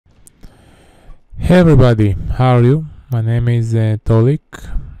Hey everybody, how are you? My name is Tolik.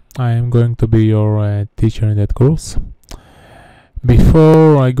 I am going to be your teacher in that course.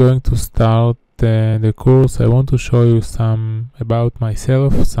 Before I going to start the course, I want to show you some about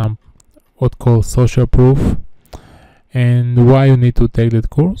myself, some what called social proof, and why you need to take that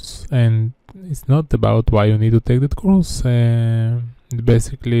course. And it's not about why you need to take that course.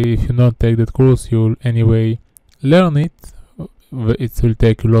 Basically, if you not take that course, you'll anyway learn it. It will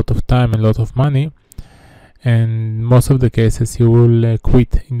take a lot of time and a lot of money, and most of the cases you will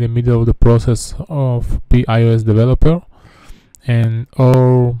quit in the middle of the process of be iOS developer, and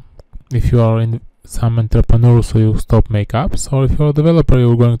or if you are in some entrepreneur, so you stop make apps, or if you're a developer,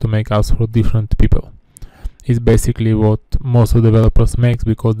 you're going to make apps for different people. It's basically what most of developers make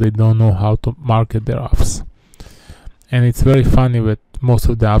because they don't know how to market their apps. And it's very funny that most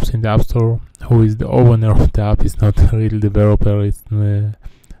of the apps in the App Store, who is the owner of the app, is not a real developer, it's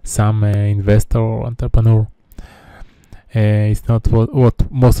some investor or entrepreneur. It's not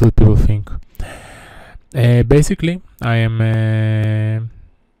what most of the people think. Basically, I am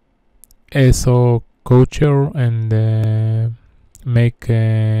ASO coacher and make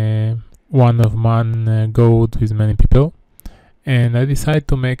one-on-one code with many people. And I decided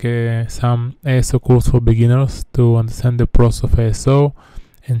to make some ASO course for beginners to understand the process of ASO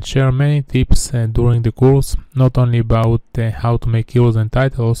and share many tips during the course, not only about how to make keywords and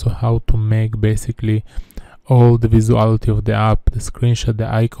title, also how to make basically all the visuality of the app, the screenshot, the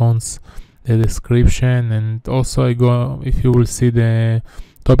icons, the description, and also if you will see the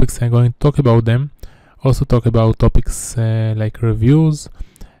topics I'm going to talk about them, also talk about topics like reviews,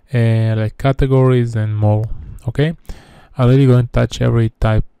 like categories and more. Okay, I'm really going to touch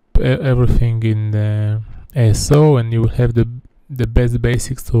everything in the ASO, and you will have the best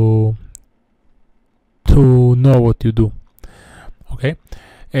basics to know what you do. Okay,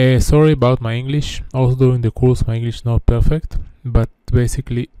 sorry about my English. Also during the course my English is not perfect, but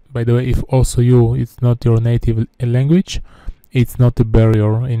basically, by the way, if also it's not your native language, it's not a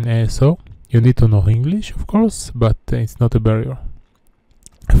barrier in ASO. You need to know English, of course, but it's not a barrier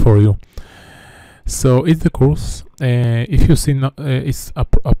for you. So it's the course. If you see, it's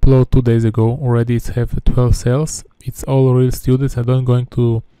upload 2 days ago already. It's have 12 sales. It's all real students. I don't going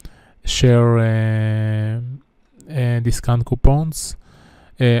to share discount coupons.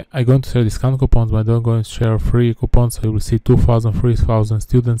 I'm going to share discount coupons, but I don't going to share free coupons. So you will see 2,000, 3,000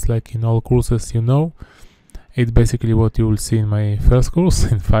 students like in all courses. It's basically what you will see in my first course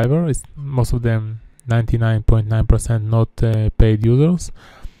in Fiverr. It's most of them 99.9% not paid users.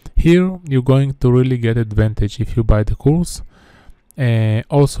 Here you're going to really get advantage if you buy the course.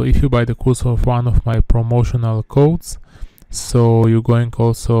 Also, if you buy the course of one of my promotional codes, so you're going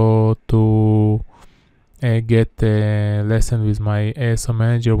also to get a lesson with my ASO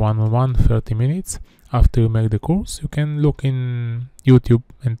manager one-on-one, 30 minutes after you make the course. You can look in YouTube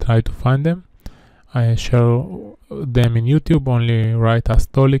and try to find them. I share them in YouTube. Only write ASO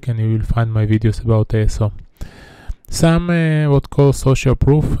Tolik and you will find my videos about ASO. Some what called social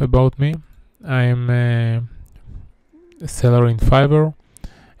proof about me. I am a seller in Fiverr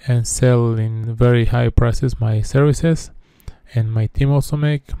and sell in very high prices my services, and my team also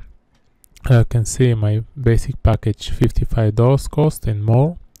make. You can see my basic package $55 cost and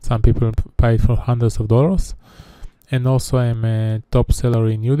more. Some people buy it for hundreds of dollars. And also I'm a top seller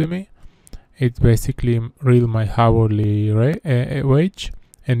in Udemy. It's basically real my hourly wage.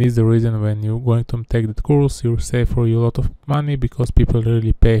 And is the reason when you're going to take that course, you'll save for you a lot of money because people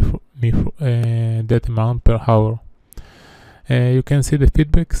really pay for me that amount per hour. You can see the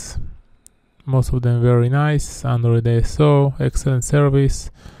feedbacks. Most of them very nice. Android ASO, excellent service,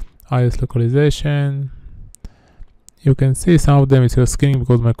 iOS localization. You can see some of them is reskinning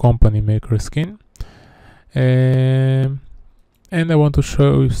because my company make reskin. And I want to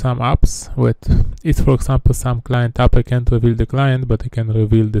show you some apps with it's, for example, some client app. I can't reveal the client, but I can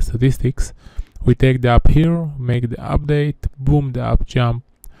reveal the statistics. We take the app here, make the update, boom, the app jump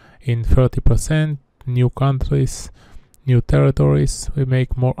in 30%, new countries, new territories. We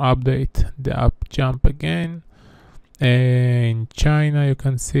make more update, the app jump again. In China you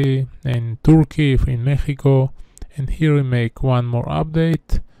can see, in Turkey, in Mexico, and here we make one more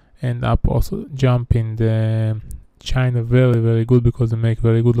update and app also jump in the China. Very good because they make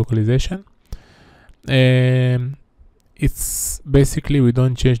very good localization. It's basically we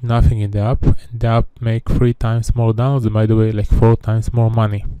don't change nothing in the app, and the app make 3 times more downloads, and by the way, like 4 times more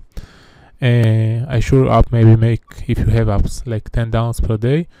money. I sure app maybe make, if you have apps, like 10 downloads per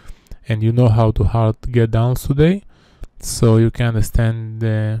day, and you know how to hard get downloads today, so you can understand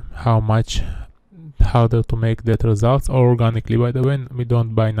how much harder to make that results organically. By the way, we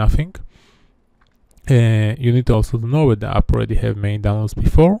don't buy nothing. You need to also know that the app already have many downloads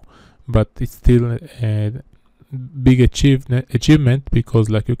before, but it's still a big achievement, because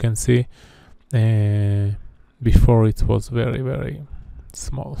like you can see, before it was very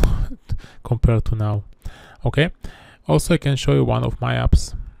small compared to now. Okay, also I can show you one of my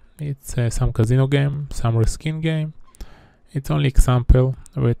apps. It's some casino game, some reskin game. It's only example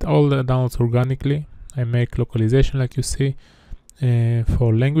with all the downloads organically. I make localization like you see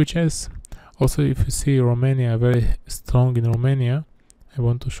for languages. Also, if you see Romania, very strong in Romania. I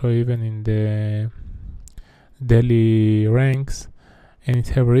want to show even in the daily ranks, and it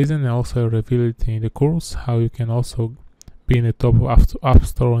have a reason. I also reveal it in the course how you can also be in the top app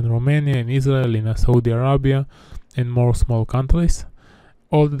store in Romania, in Israel, in Saudi Arabia, and more small countries.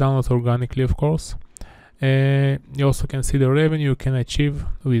 All the downloads organically, of course. You also can see the revenue you can achieve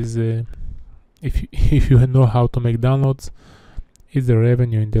with if you know how to make downloads. Is the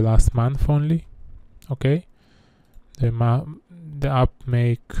revenue in the last month only. Okay, the app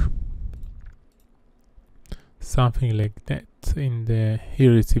make something like that. In the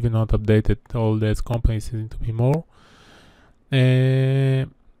here it's even not updated. All these companies need to be more.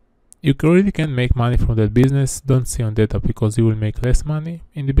 You really can make money from that business. Don't see on data, because you will make less money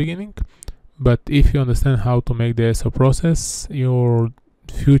in the beginning. But if you understand how to make the ASO process, your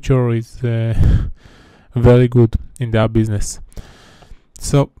future is very good in the app business.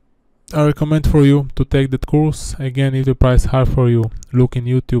 So I recommend for you to take that course. Again, if the price hard for you, look in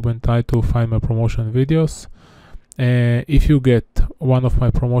YouTube and try to find my promotion videos. If you get one of my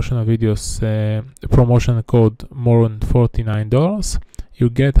promotional videos, promotion code more than $49, you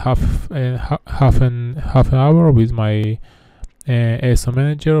get half an hour with my ASO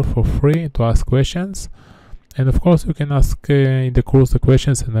manager for free to ask questions. And of course, you can ask in the course the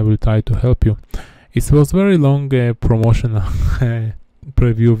questions, and I will try to help you. It was very long promotional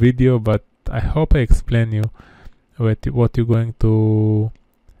preview video, but I hope I explain you what you're going to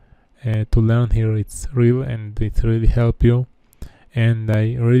learn here. It's real, and it really help you, and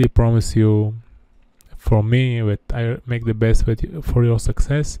I really promise you, for me, that I make the best for your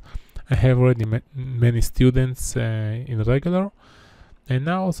success. I have already many students in regular, and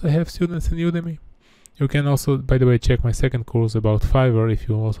now also have students in Udemy. You can also, by the way, check my second course about Fiverr if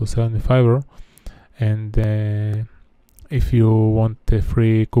you also sell in Fiverr. And if you want a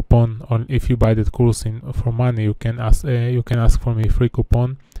free coupon, or if you buy that course for money, you can ask for me a free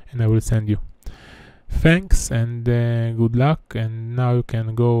coupon, and I will send you. Thanks, and good luck. And now you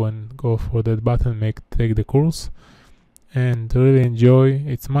can go for that button, take the course, and really enjoy.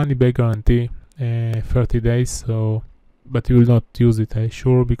 It's money back guarantee, 30 days. So, but you will not use it, I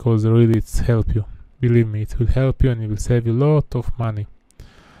sure, because really it's help you. Believe me, it will help you, and it will save you a lot of money.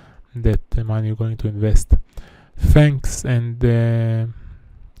 That the money you're going to invest. Thanks, and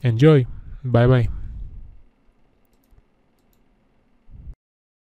enjoy. Bye bye.